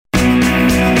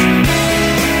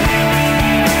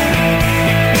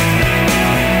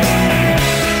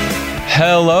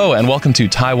Hello and welcome to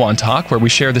Taiwan Talk, where we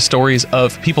share the stories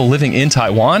of people living in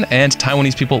Taiwan and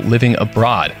Taiwanese people living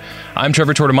abroad. I'm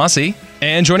Trevor Tortomasi,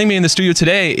 and joining me in the studio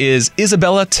today is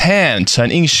Isabella Tan, Chen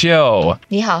Yingxiu.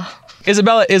 你好.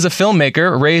 Isabella is a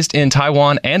filmmaker raised in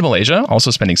Taiwan and Malaysia,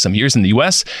 also spending some years in the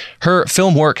US. Her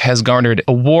film work has garnered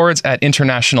awards at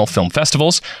international film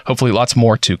festivals. Hopefully lots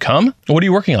more to come. What are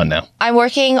you working on now? I'm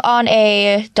working on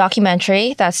a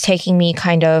documentary that's taking me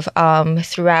kind of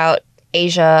throughout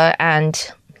Asia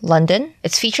and London.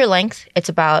 It's feature length. It's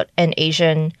about an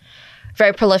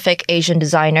very prolific Asian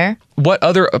designer. What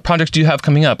other projects do you have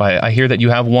coming up? I hear that you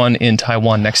have one in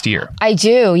Taiwan next year. I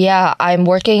do, yeah. I'm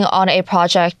working on a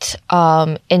project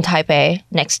in Taipei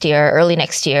early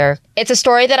next year. It's a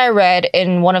story that I read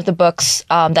in one of the books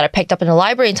that I picked up in a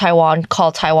library in Taiwan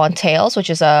called Taiwan Tales, which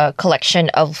is a collection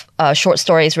of short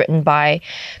stories written by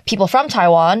people from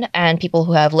Taiwan and people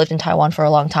who have lived in Taiwan for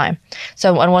a long time.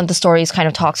 So one of the stories kind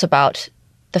of talks about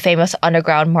the famous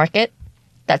underground market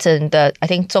that's in I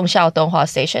think, Zhongxiao Donghua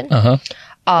Station. I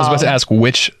was about to ask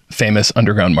which famous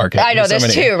underground market. I know,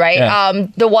 there's two, right? Yeah.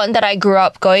 The one that I grew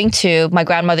up going to, my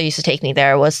grandmother used to take me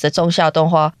there, was the Zhongxiao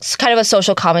Donghua. It's kind of a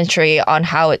social commentary on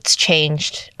how it's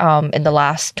changed in the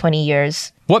last 20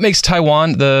 years. What makes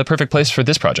Taiwan the perfect place for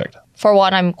this project? For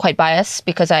one, I'm quite biased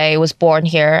because I was born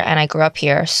here and I grew up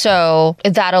here. So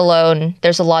that alone,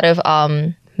 there's a lot of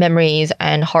memories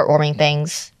and heartwarming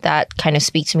things that kind of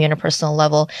speak to me on a personal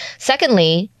level.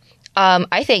 Secondly,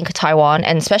 I think Taiwan,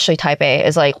 and especially Taipei,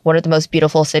 is like one of the most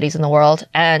beautiful cities in the world.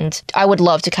 And I would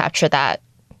love to capture that,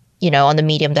 on the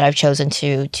medium that I've chosen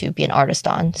to be an artist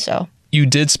on. So you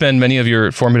did spend many of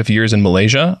your formative years in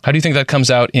Malaysia. How do you think that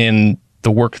comes out in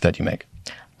the work that you make?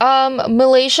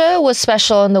 Malaysia was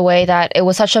special in the way that it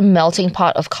was such a melting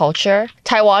pot of culture.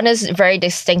 Taiwan is very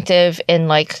distinctive in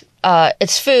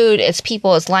its food, its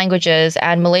people, its languages,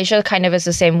 and Malaysia kind of is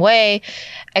the same way,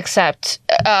 except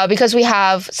because we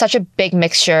have such a big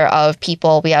mixture of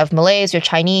people. We have Malays, we have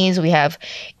Chinese, we have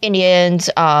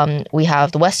Indians, we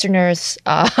have the Westerners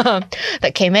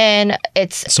that came in.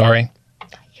 Sorry.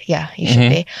 Yeah, you should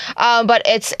be. But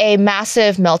it's a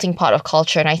massive melting pot of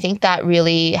culture, and I think that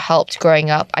really helped growing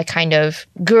up. I kind of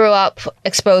grew up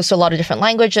exposed to a lot of different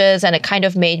languages, and it kind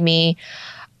of made me,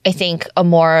 I think, a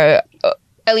more,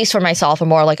 at least for myself, a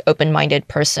more open-minded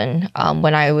person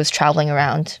when I was traveling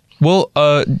around. Well,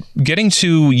 getting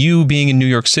to you being in New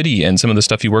York City and some of the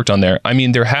stuff you worked on there, I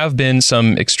mean, there have been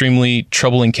some extremely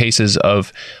troubling cases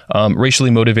of racially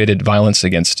motivated violence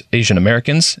against Asian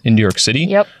Americans in New York City.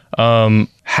 Yep.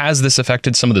 Has this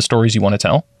affected some of the stories you want to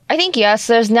tell? I think yes.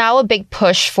 There's now a big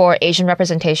push for Asian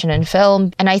representation in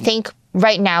film. And I think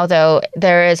right now, though,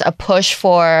 there is a push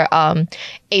for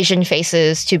Asian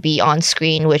faces to be on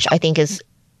screen, which I think is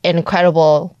an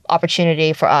incredible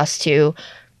opportunity for us to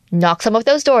knock some of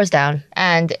those doors down.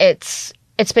 And it's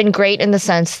been great in the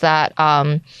sense that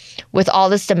with all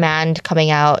this demand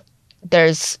coming out,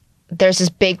 there's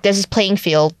this playing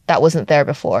field that wasn't there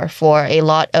before for a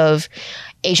lot of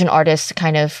Asian artists to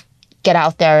kind of get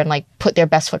out there and put their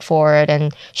best foot forward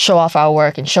and show off our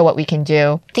work and show what we can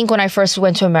do. I think when I first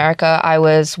went to America, I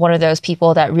was one of those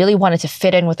people that really wanted to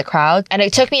fit in with the crowd. And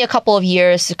it took me a couple of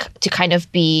years to kind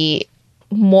of be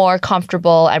more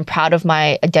comfortable and proud of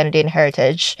my identity and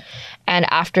heritage. And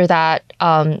after that,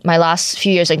 my last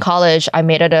few years in college, I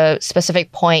made it a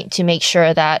specific point to make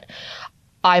sure that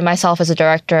I myself as a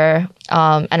director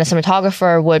and a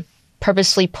cinematographer would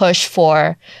purposely push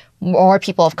for more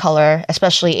people of color,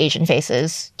 especially Asian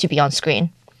faces, to be on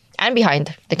screen and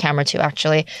behind the camera too,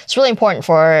 actually. It's really important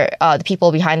for the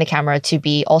people behind the camera to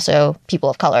be also people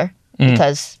of color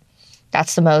because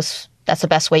that's the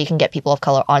best way you can get people of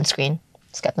color on screen.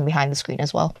 Let's get them behind the screen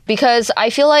as well. Because I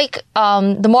feel like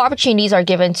the more opportunities are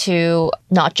given to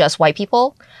not just white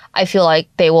people, I feel like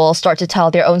they will start to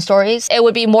tell their own stories. It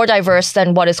would be more diverse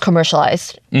than what is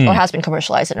commercialized or has been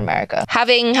commercialized in America.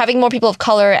 Having more people of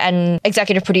color and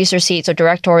executive producer seats or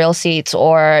directorial seats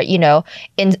or,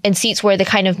 in seats where they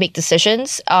kind of make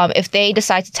decisions, if they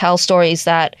decide to tell stories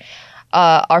that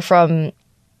are from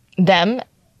them,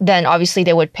 then obviously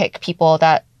they would pick people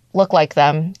that look like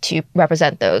them to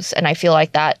represent those. And I feel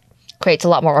like that creates a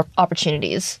lot more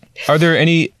opportunities. Are there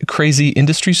any crazy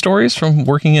industry stories from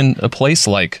working in a place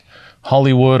like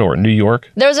Hollywood or New York?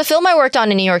 There was a film I worked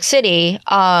on in New York City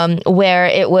where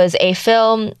it was a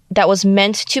film that was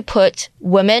meant to put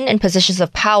women in positions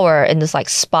of power in this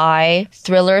spy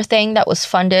thriller thing that was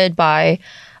funded by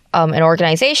an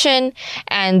organization,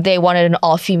 and they wanted an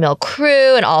all-female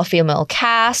crew, an all-female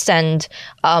cast, and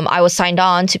I was signed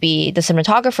on to be the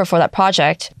cinematographer for that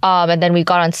project. And then we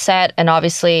got on set, and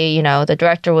obviously, the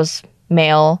director was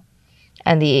male,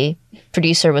 and the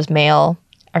producer was male,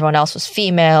 Everyone else was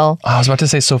female. Oh, I was about to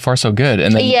say so far so good.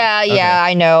 And then Yeah,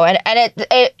 I know. And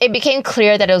it became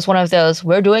clear that it was one of those,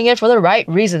 we're doing it for the right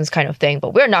reasons kind of thing,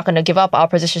 but we're not going to give up our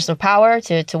positions of power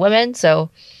to women. So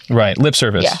right, lip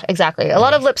service. yeah, exactly. A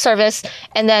lot of lip service.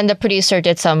 And then the producer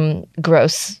did some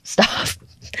gross stuff.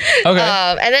 Okay.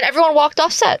 And then everyone walked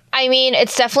off set. I mean,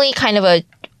 it's definitely kind of a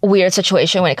weird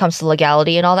situation when it comes to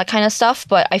legality and all that kind of stuff.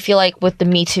 But I feel like with the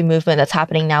Me Too movement that's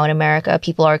happening now in America,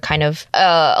 people are kind of,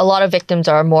 a lot of victims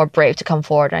are more brave to come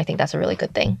forward. And I think that's a really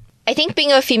good thing. I think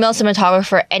being a female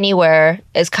cinematographer anywhere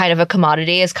is kind of a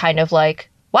commodity, is kind of like,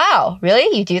 wow,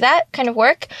 really? You do that kind of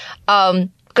work?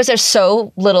 Because there's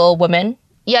so little women.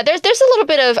 Yeah, there's a little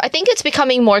bit of, I think it's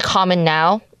becoming more common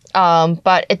now.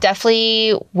 But it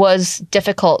definitely was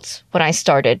difficult when I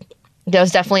started. There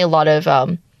was definitely a lot of,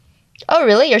 oh,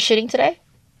 really? You're shooting today?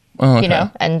 Oh, okay. You know,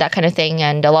 and that kind of thing.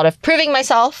 And a lot of proving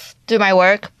myself through my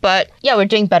work. But yeah, we're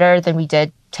doing better than we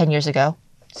did 10 years ago.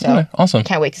 So Okay, awesome.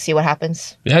 can't wait to see what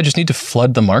happens. Yeah, I just need to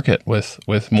flood the market with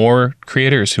more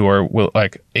creators who are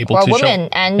able Or to women, show.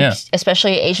 and Yeah.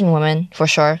 especially Asian women, for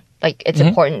sure. Like, it's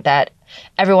important that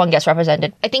everyone gets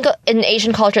represented. I think in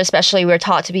Asian culture especially, we're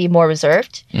taught to be more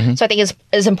reserved. So I think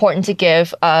it's important to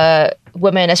give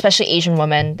women, especially Asian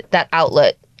women, that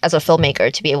outlet as a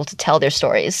filmmaker to be able to tell their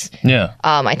stories. Yeah.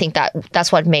 I think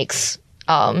that's what makes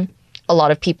a lot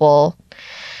of people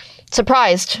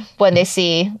surprised when they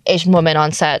see Asian women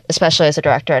on set, especially as a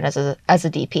director and as a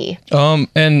DP.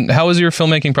 And how has your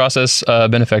filmmaking process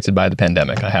been affected by the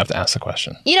pandemic? I have to ask the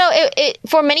question. You know, it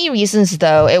for many reasons,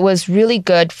 though, it was really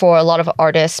good for a lot of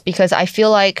artists, because I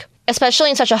feel like, especially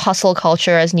in such a hustle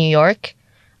culture as New York,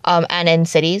 and in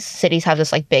cities have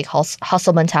this like big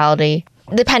hustle mentality.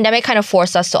 The pandemic kind of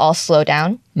forced us to all slow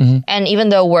down. And even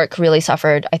though work really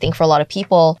suffered, I think for a lot of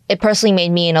people, it personally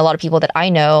made me and a lot of people that I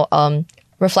know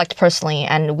reflect personally.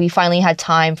 And we finally had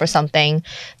time for something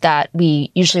that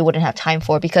we usually wouldn't have time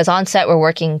for, because on set we're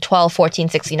working 12, 14,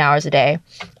 16 hours a day,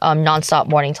 nonstop,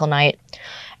 morning till night.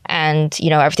 And, you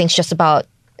know, everything's just about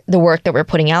the work that we're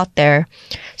putting out there.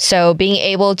 So being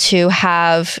able to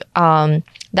have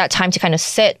that time to kind of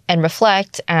sit and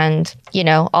reflect and, you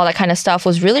know, all that kind of stuff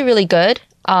was really, really good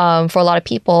for a lot of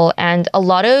people. And a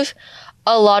lot of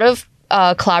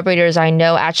collaborators I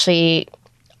know actually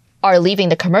are leaving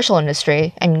the commercial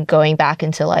industry and going back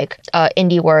into like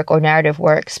indie work or narrative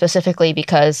work, specifically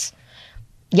because,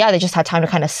 yeah, they just had time to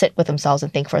kind of sit with themselves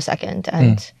and think for a second.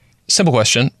 And Simple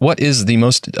question. What is the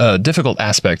most difficult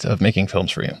aspect of making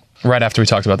films for you? Right after we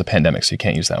talked about the pandemic, so you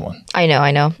can't use that one. I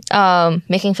know.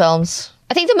 Making films.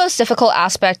 I think the most difficult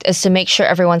aspect is to make sure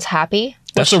everyone's happy.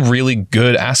 That's a really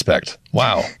good aspect.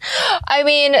 Wow. I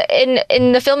mean,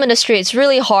 in the film industry, it's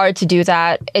really hard to do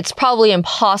that. It's probably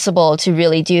impossible to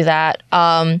really do that.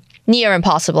 Near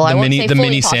impossible. I won't say The fully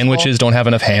mini possible. sandwiches don't have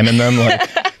enough ham in them. Like,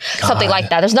 Something like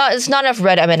that. It's not enough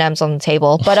red M&Ms on the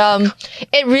table. But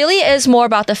it really is more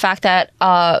about the fact that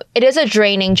it is a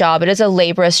draining job. It is a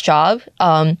laborious job.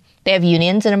 They have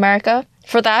unions in America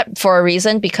for that, for a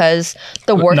reason, because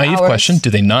the work naive hours... question. Do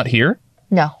they not hear?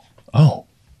 No. Oh.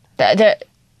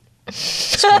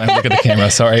 So when I look at the camera,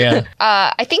 sorry, yeah.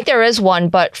 I think there is one,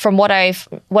 but from what I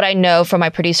know from my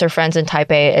producer friends in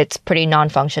Taipei, it's pretty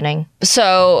non-functioning.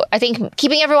 So I think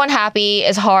keeping everyone happy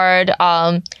is hard.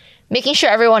 Making sure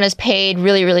everyone is paid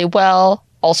really, really well,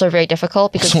 also very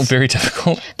difficult, because So very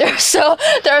difficult. there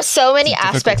are so many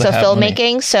aspects to of have money.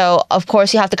 filmmaking. So of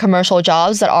course you have the commercial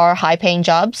jobs that are high-paying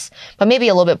jobs, but maybe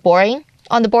a little bit boring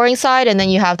on the boring side, and then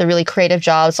you have the really creative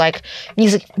jobs like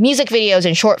music videos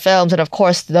and short films, and of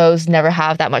course those never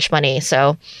have that much money.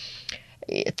 So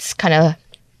it's kind of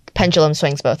pendulum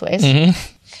swings both ways.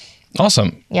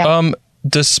 Awesome. Yeah.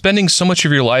 Does spending so much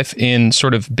of your life in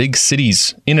sort of big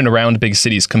cities, in and around big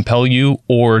cities, compel you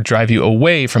or drive you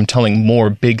away from telling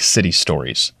more big city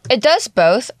stories? It does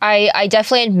both. I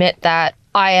definitely admit that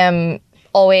I am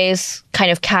always kind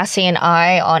of casting an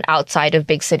eye on outside of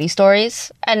big city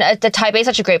stories. And the Taipei is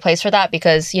such a great place for that,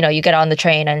 because, you know, you get on the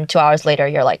train and 2 hours later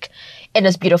you're like in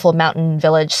this beautiful mountain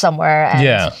village somewhere. And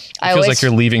Yeah. It feels like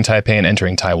you're leaving Taipei and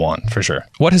entering Taiwan, for sure.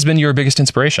 What has been your biggest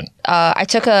inspiration? I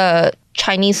took a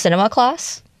Chinese cinema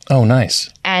class, Oh, nice.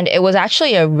 and it was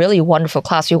actually a really wonderful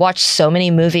class. We watched so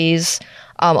many movies,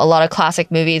 a lot of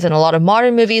classic movies and a lot of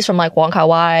modern movies from like Wong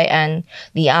Kar-wai and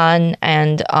Li An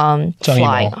and Zhang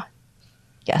Fly. Yimou.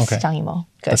 Yes, Okay. Zhang Yimou.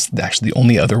 Good. That's actually the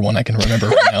only other one I can remember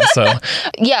right now. So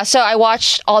Yeah, so I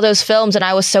watched all those films and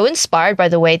I was so inspired by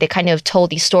the way they kind of told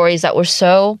these stories that were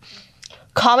so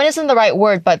common isn't the right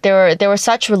word, but they were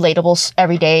such relatable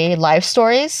everyday life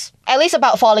stories. At least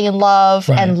about falling in love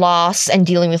Right. and loss and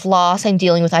dealing with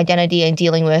identity and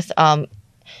dealing with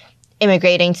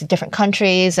immigrating to different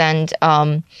countries and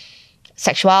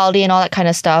sexuality and all that kind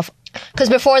of stuff. Because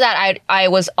before that, I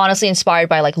was honestly inspired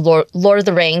by like Lord of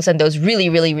the Rings and those really,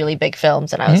 really, really big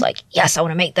films. And I was like, yes, I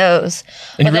want to make those.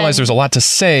 And you realize there's a lot to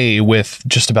say with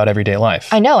just about everyday life.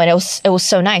 I know. And it was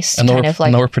so nice. And kind of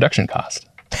like lower production cost.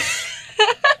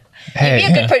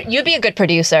 Hey. You'd be a good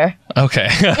producer. Okay.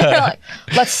 Like,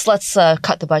 let's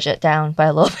cut the budget down by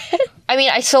a little bit. I mean,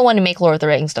 I still want to make Lord of the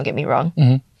Rings, don't get me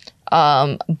wrong.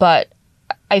 But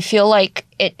I feel like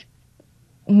it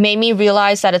made me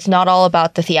realize that it's not all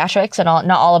about the theatrics and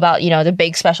not all about, you know, the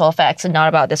big special effects and not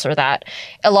about this or that.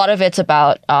 A lot of it's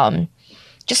about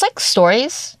just like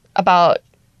stories about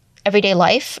everyday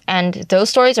life. And those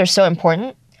stories are so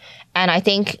important. And I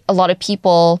think a lot of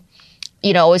people,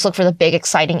 you know, always look for the big,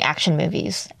 exciting action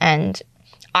movies. And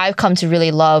I've come to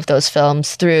really love those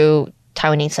films through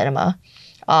Taiwanese cinema.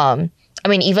 I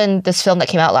mean, even this film that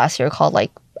came out last year called,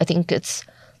 like, I think it's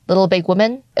Little Big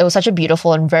Women. It was such a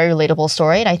beautiful and very relatable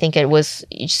story. And I think it was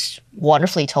just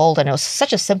wonderfully told. And it was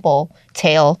such a simple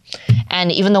tale.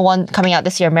 And even the one coming out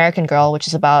this year, American Girl, which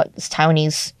is about this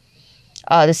Taiwanese,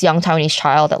 this young Taiwanese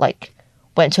child that, like,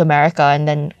 went to America and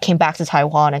then came back to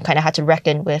Taiwan and kind of had to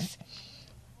reckon with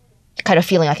kind of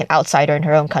feeling like an outsider in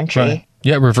her own country. Right.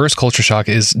 Yeah, reverse culture shock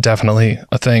is definitely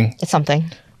a thing. It's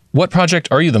something. What project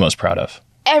are you the most proud of?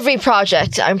 Every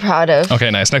project I'm proud of.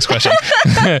 Okay, nice. Next question.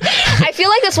 I feel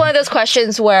like it's one of those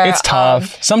questions where it's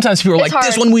tough. Sometimes people are like, hard.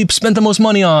 This one we spent the most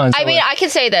money on. So I mean, I can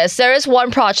say this. There is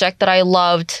one project that I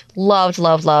loved,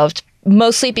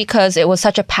 mostly because it was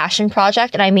such a passion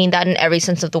project. And I mean that in every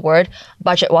sense of the word,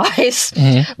 budget-wise,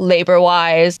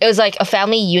 labor-wise. It was like a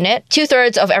family unit.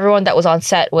 2/3 of everyone that was on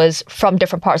set was from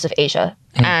different parts of Asia.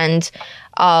 And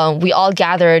we all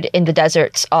gathered in the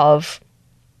deserts of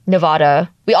Nevada.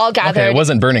 We all gathered. Okay, it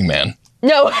wasn't Burning Man.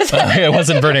 No, it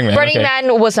wasn't Burning Man. Burning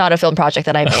Man was not a film project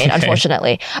that I made,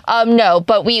 unfortunately. No,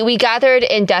 but we gathered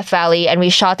in Death Valley and we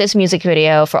shot this music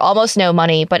video for almost no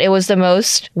money, but it was the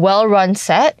most well-run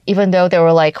set, even though there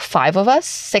were like 6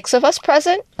 of us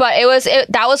present. But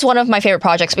that was one of my favorite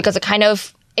projects because it kind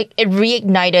of, it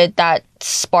reignited that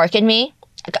spark in me.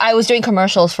 I was doing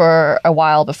commercials for a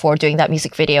while before doing that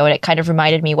music video, and it kind of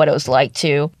reminded me what it was like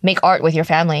to make art with your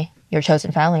family, your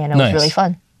chosen family, and it was really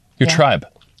fun. Your tribe.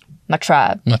 My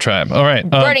tribe. All right.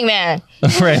 Burning Man.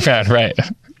 Burning Man, right.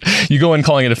 You go in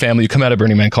calling it a family, you come out of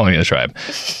Burning Man calling it a tribe.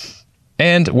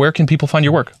 And where can people find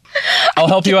your work? I'll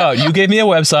help you out. You gave me a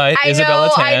website, Isabella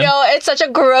Tan. I know. It's such a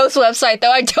gross website,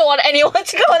 though. I don't want anyone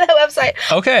to go on that website.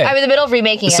 Okay. I'm in the middle of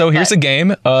remaking it. So here's a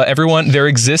game. Everyone, there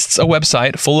exists a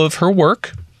website full of her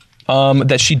work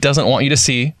that she doesn't want you to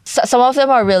see. Some of them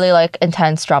are really like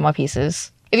intense drama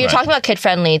pieces. If you're talking about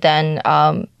kid-friendly, then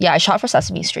I shot for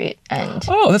Sesame Street. And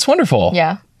oh, that's wonderful.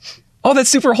 Yeah. Oh,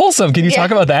 that's super wholesome. Can you talk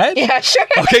about that? Yeah, sure.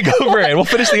 Okay, go for it. We'll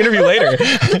finish the interview later.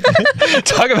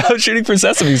 Talk about shooting for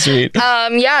Sesame Street.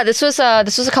 This was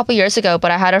a couple years ago, but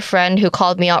I had a friend who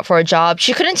called me out for a job.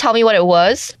 She couldn't tell me what it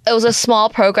was. It was a small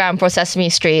program for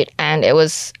Sesame Street, and it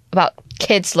was about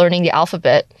kids learning the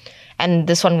alphabet. And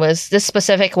this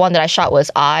specific one that I shot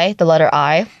was I, the letter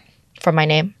I, for my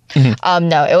name.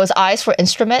 No, it was I's for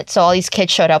instrument. So all these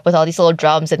kids showed up with all these little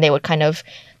drums, and they would kind of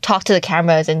talk to the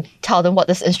cameras and tell them what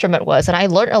this instrument was. And I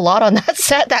learned a lot on that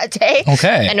set that day.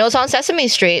 Okay. And it was on Sesame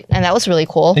Street, and that was really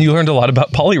cool. And you learned a lot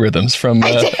about polyrhythms from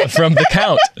the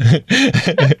count.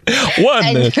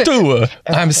 1, 2.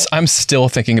 I'm still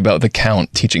thinking about the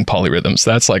count teaching polyrhythms.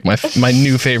 That's like my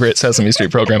new favorite Sesame Street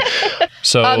program.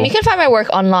 So you can find my work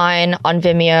online on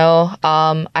Vimeo.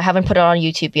 I haven't put it on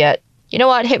YouTube yet. You know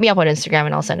what? Hit me up on Instagram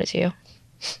and I'll send it to you.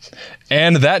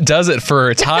 And that does it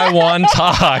for Taiwan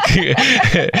Talk,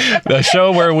 the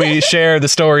show where we share the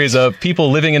stories of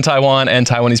people living in Taiwan and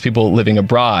Taiwanese people living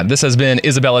abroad. This has been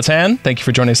Isabella Tan. Thank you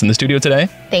for joining us in the studio today.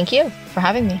 Thank you for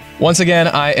having me. Once again,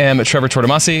 I am Trevor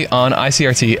Tortomasi on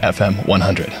ICRT FM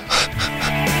 100.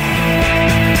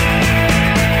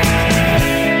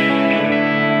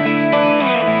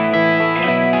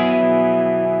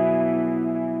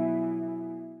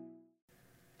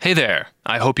 Hey there!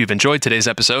 I hope you've enjoyed today's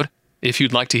episode. If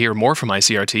you'd like to hear more from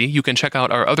ICRT, you can check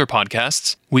out our other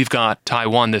podcasts. We've got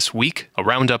Taiwan This Week, a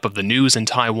roundup of the news in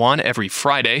Taiwan every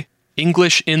Friday,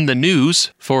 English in the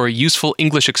News for useful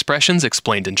English expressions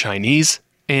explained in Chinese,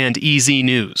 and EZ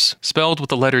News, spelled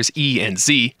with the letters E and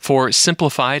Z, for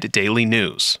simplified daily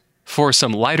news. For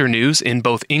some lighter news in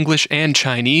both English and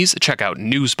Chinese, check out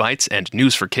News Bites and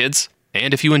News for Kids.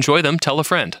 And if you enjoy them, tell a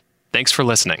friend. Thanks for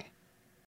listening.